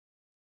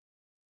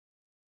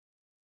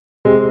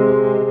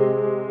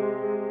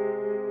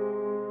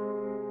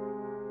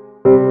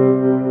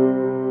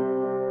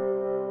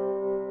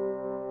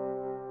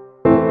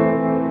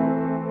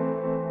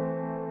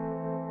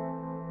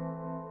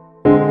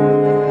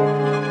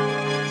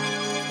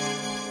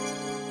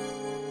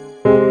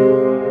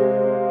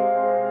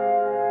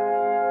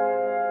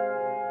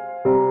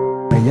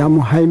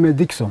llamo Jaime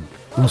Dixon.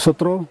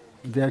 Nosotros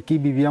de aquí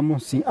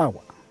vivíamos sin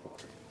agua.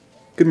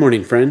 Good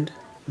morning, friend.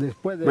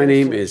 My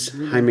name is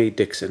Jaime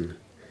Dixon.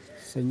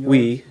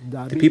 We,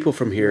 the people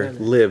from here,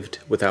 lived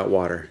without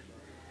water.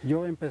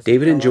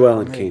 David and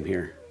Joellen came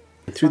here.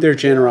 And through their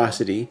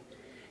generosity,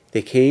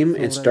 they came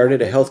and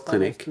started a health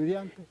clinic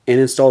and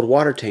installed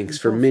water tanks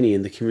for many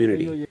in the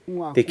community.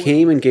 They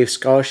came and gave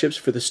scholarships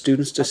for the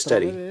students to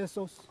study.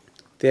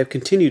 They have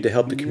continued to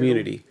help the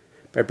community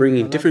by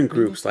bringing different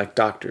groups like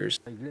doctors.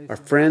 Our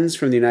friends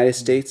from the United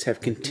States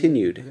have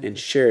continued and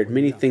shared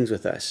many things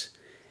with us,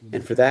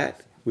 and for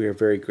that, we are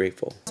very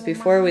grateful.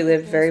 Before, we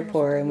lived very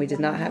poor and we did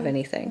not have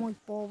anything.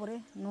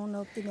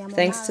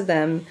 Thanks to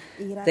them,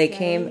 they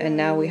came and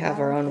now we have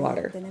our own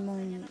water.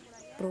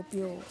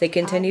 They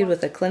continued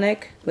with a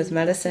clinic, with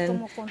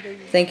medicine.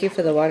 Thank you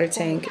for the water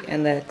tank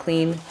and the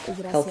clean,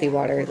 healthy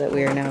water that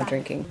we are now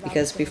drinking.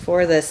 Because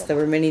before this, there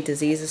were many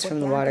diseases from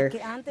the water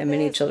and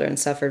many children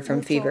suffered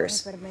from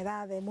fevers.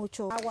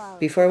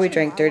 Before we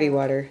drank dirty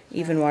water,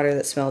 even water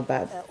that smelled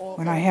bad.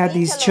 When I had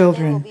these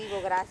children,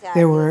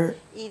 there were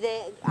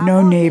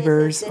no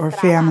neighbors or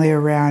family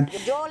around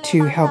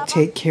to help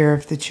take care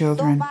of the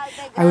children.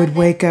 I would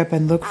wake up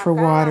and look for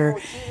water.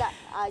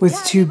 With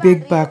 2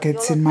 big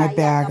buckets in my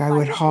bag, I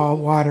would haul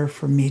water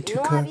for me to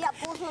cook.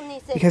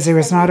 Because there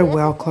was not a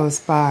well close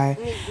by,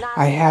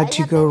 I had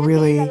to go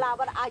really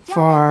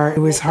far. It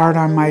was hard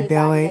on my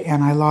belly,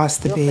 and I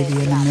lost the baby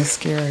in a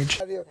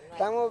miscarriage.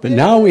 But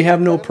now we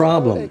have no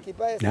problem.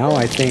 Now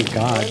I thank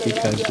God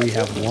because we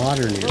have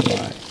water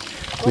nearby.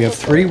 We have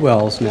 3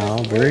 wells now,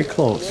 very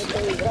close,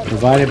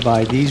 provided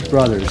by these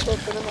brothers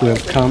who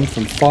have come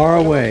from far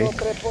away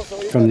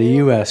from the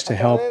U.S. to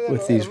help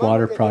with these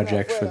water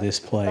projects for this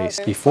place.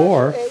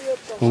 Before,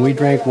 when we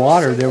drank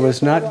water, there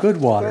was not good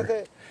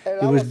water.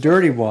 It was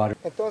dirty water,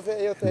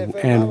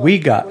 and we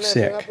got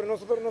sick.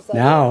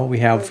 Now we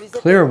have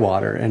clear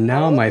water, and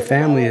now my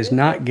family is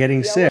not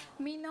getting sick.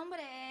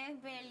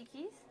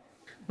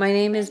 My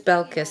name is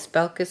Belkis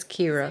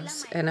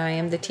Quiros, and I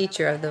am the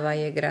teacher of the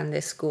Valle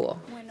Grande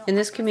School. In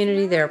this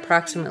community, there are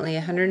approximately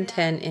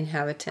 110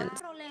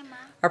 inhabitants.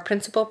 Our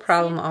principal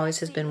problem always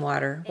has been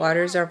water.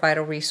 Water is our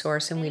vital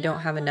resource, and we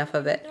don't have enough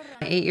of it.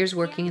 In 8 years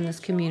working in this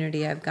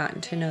community, I've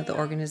gotten to know the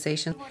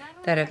organizations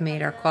that have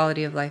made our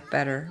quality of life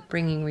better,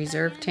 bringing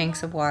reserved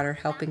tanks of water,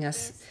 helping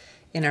us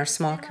in our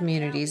small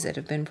communities that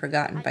have been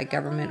forgotten by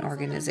government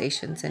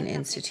organizations and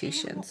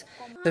institutions.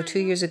 So 2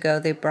 years ago,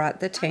 they brought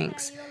the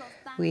tanks.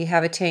 We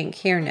have a tank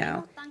here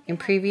now. In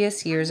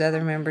previous years,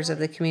 other members of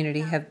the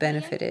community have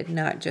benefited,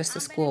 not just the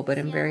school, but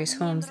in various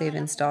homes they've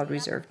installed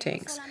reserve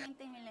tanks.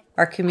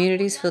 Our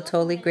communities feel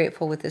totally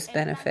grateful with this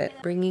benefit,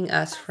 bringing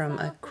us from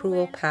a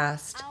cruel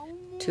past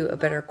to a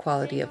better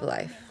quality of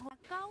life.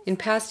 In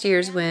past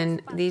years,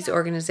 when these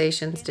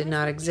organizations did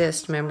not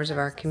exist, members of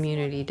our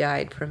community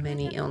died from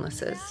many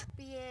illnesses,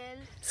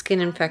 skin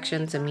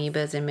infections,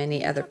 amoebas, and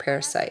many other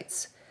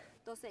parasites.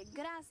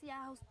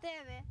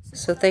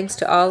 So thanks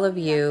to all of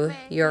you,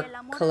 your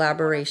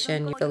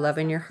collaboration, the love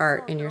in your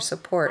heart, and your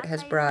support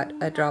has brought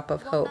a drop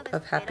of hope,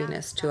 of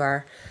happiness to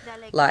our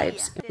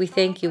lives. We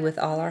thank you with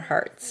all our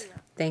hearts.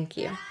 Thank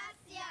you.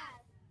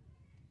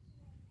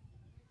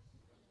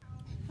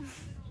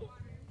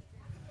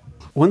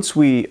 Once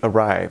we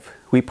arrive,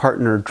 we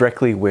partner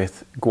directly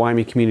with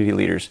Guaymi community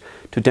leaders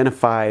to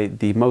identify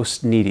the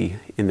most needy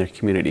in their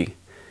community.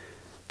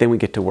 Then we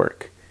get to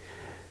work.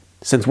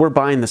 Since we're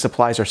buying the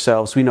supplies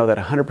ourselves, we know that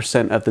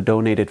 100% of the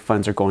donated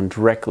funds are going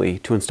directly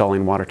to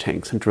installing water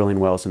tanks and drilling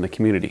wells in the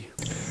community.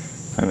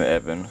 I'm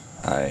Evan.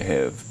 I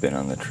have been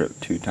on the trip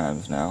 2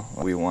 times now.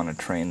 We want to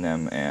train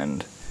them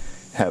and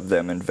have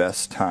them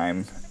invest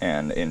time,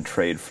 and in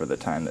trade for the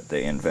time that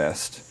they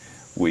invest,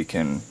 we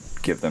can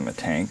give them a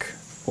tank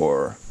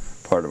or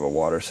part of a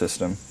water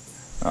system.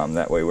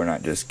 That way we're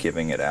not just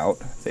giving it out.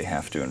 They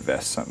have to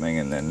invest something,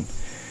 and then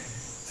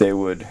they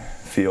would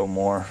feel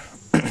more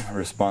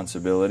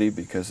responsibility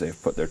because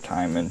they've put their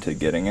time into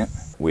getting it.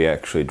 We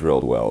actually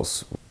drilled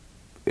wells.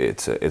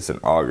 It's an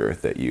auger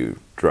that you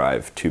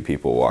drive, 2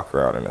 people walk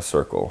around in a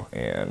circle,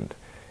 and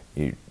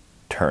you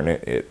turn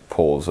it. It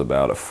pulls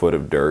about a foot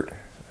of dirt,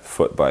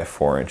 1 by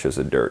 4 inches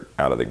of dirt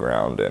out of the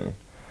ground, and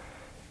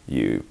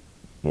you,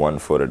 1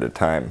 foot at a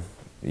time,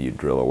 you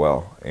drill a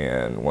well.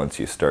 And once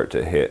you start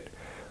to hit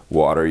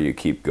water, you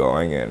keep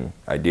going, and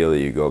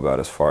ideally you go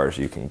about as far as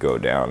you can go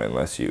down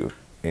unless you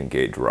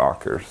engage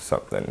rock or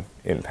something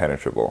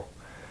impenetrable.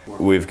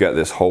 We've got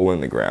this hole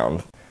in the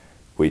ground.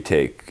 We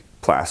take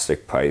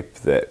plastic pipe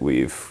that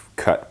we've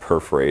cut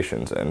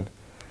perforations in.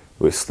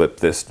 We slip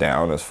this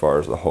down as far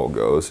as the hole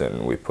goes,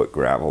 and we put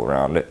gravel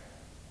around it.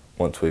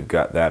 Once we've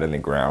got that in the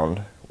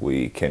ground,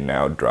 we can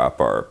now drop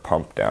our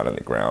pump down in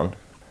the ground.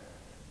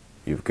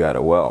 You've got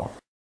a well.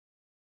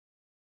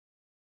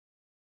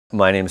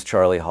 My name is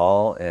Charlie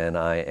Hall, and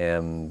I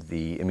am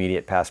the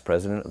immediate past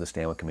president of the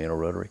Stanwood Camino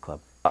Rotary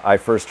Club. I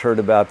first heard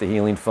about the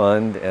Healing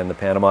Fund and the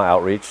Panama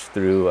Outreach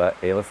through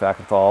Ayla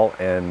Fackenthal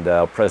and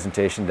a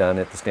presentation done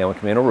at the Stanwood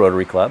Camino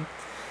Rotary Club.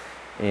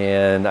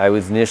 And I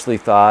was initially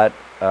thought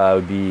it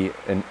would be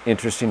an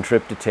interesting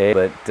trip to take,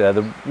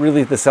 but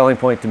really the selling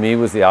point to me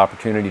was the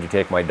opportunity to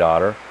take my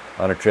daughter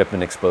on a trip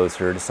and expose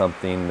her to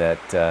something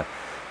that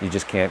you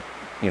just can't,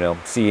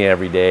 see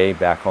every day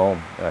back home.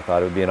 And I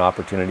thought it would be an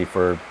opportunity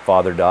for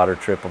father-daughter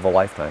trip of a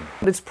lifetime.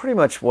 But it's pretty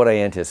much what I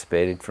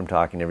anticipated from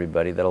talking to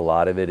everybody, that a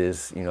lot of it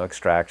is,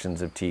 extractions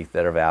of teeth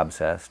that have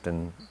abscessed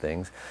and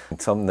things.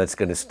 It's something that's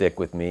going to stick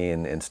with me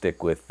and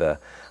stick with,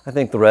 I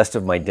think the rest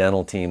of my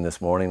dental team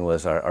this morning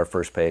was, our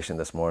first patient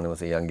this morning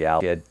was a young gal.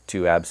 She had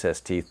 2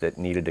 abscessed teeth that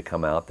needed to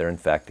come out. They're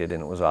infected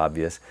and it was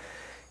obvious.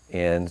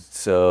 And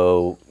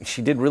so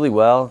she did really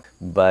well,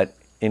 but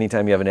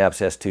anytime you have an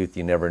abscessed tooth,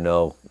 you never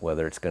know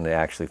whether it's going to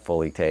actually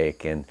fully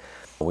take. And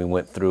we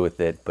went through with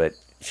it, but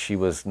she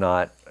was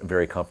not a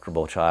very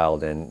comfortable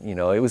child. And,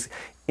 it was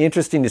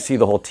interesting to see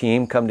the whole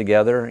team come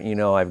together.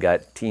 I've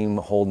got team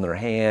holding her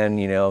hand,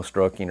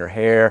 stroking her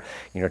hair,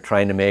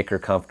 trying to make her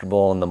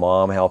comfortable, and the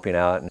mom helping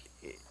out. And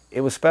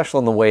it was special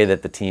in the way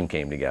that the team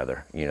came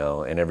together,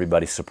 and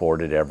everybody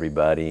supported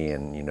everybody,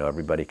 and,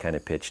 everybody kind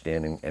of pitched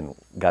in and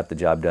got the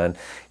job done.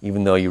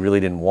 Even though you really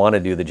didn't want to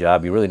do the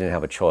job, you really didn't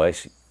have a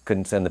choice.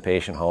 Couldn't send the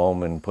patient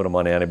home and put them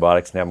on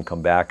antibiotics and have them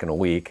come back in a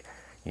week.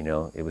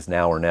 It was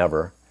now or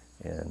never.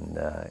 And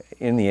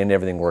in the end,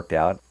 everything worked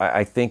out.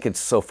 I think it's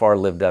so far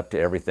lived up to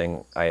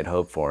everything I had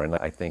hoped for, and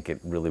I think it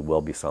really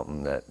will be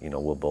something that,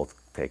 we'll both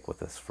take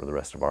with us for the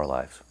rest of our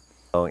lives.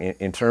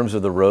 In terms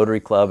of the Rotary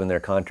Club and their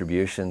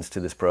contributions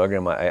to this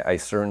program, I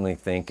certainly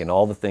think in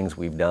all the things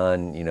we've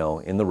done,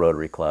 in the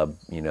Rotary Club,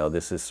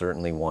 this is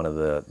certainly one of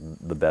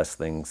the best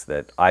things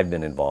that I've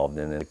been involved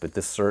in. But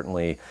this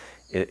certainly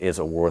is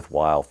a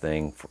worthwhile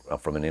thing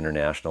from an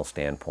international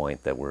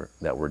standpoint that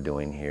we're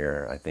doing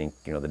here. I think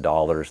the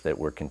dollars that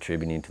we're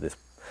contributing to this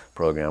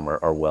program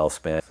are well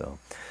spent. So,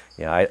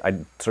 yeah,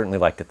 I'd certainly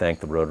like to thank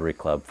the Rotary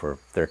Club for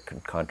their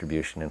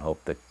contribution and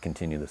hope to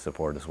continue the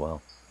support as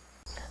well.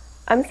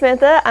 I'm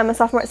Samantha. I'm a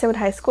sophomore at Stanwood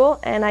High School,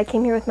 and I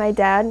came here with my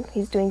dad.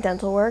 He's doing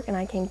dental work, and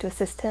I came to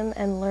assist him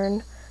and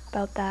learn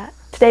about that.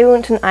 Today we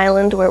went to an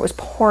island where it was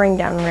pouring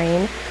down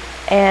rain,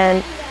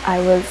 and I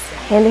was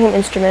handing him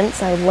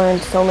instruments. I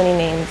learned so many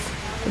names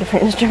for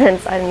different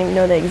instruments. I didn't even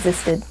know they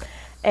existed.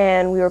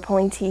 And we were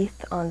pulling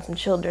teeth on some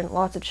children,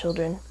 lots of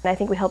children. And I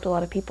think we helped a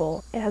lot of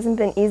people. It hasn't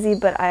been easy,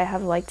 but I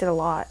have liked it a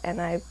lot, and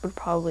I would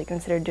probably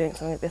consider doing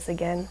something like this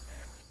again.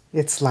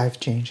 It's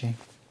life-changing.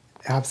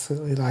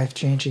 Absolutely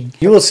life-changing.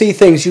 You will see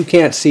things you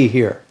can't see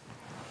here.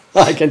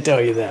 I can tell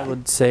you that. I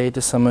would say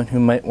to someone who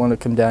might want to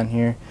come down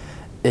here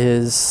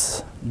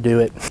is do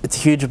it. It's a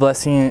huge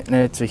blessing, and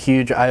it's a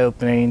huge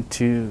eye-opening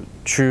to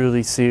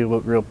truly see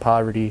what real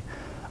poverty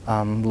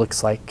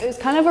looks like. It was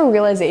kind of a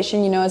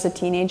realization, as a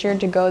teenager,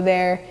 to go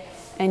there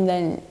and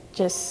then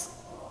just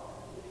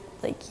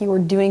like you were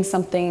doing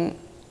something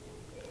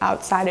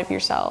outside of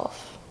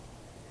yourself.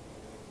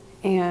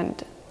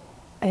 And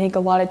I think a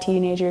lot of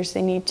teenagers,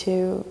 they need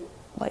to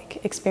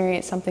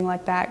experience something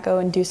like that, go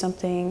and do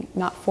something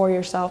not for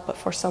yourself but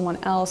for someone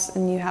else,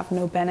 and you have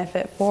no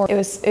benefit for it. It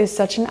was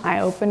such an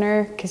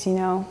eye-opener, because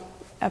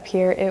up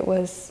here it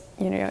was,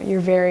 you're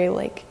very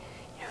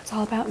it's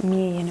all about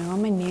me,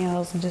 my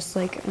nails and just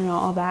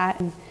all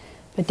that,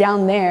 but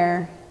down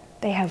there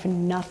they have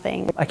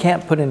nothing. I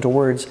can't put into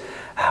words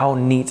how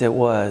neat it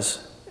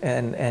was,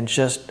 and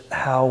just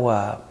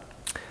how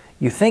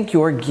you think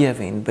you're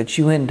giving, but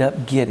you end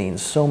up getting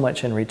so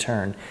much in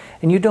return.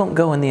 And you don't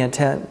go in the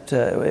intent,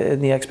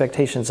 in the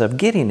expectations of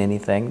getting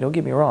anything, don't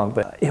get me wrong,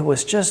 but it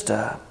was just,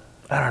 I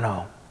don't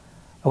know.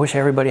 I wish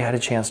everybody had a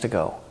chance to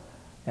go.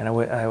 And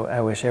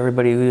I wish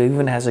everybody who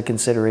even has a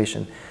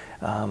consideration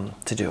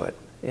to do it.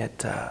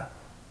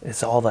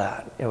 It's all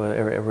that. It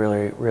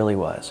really, really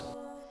was.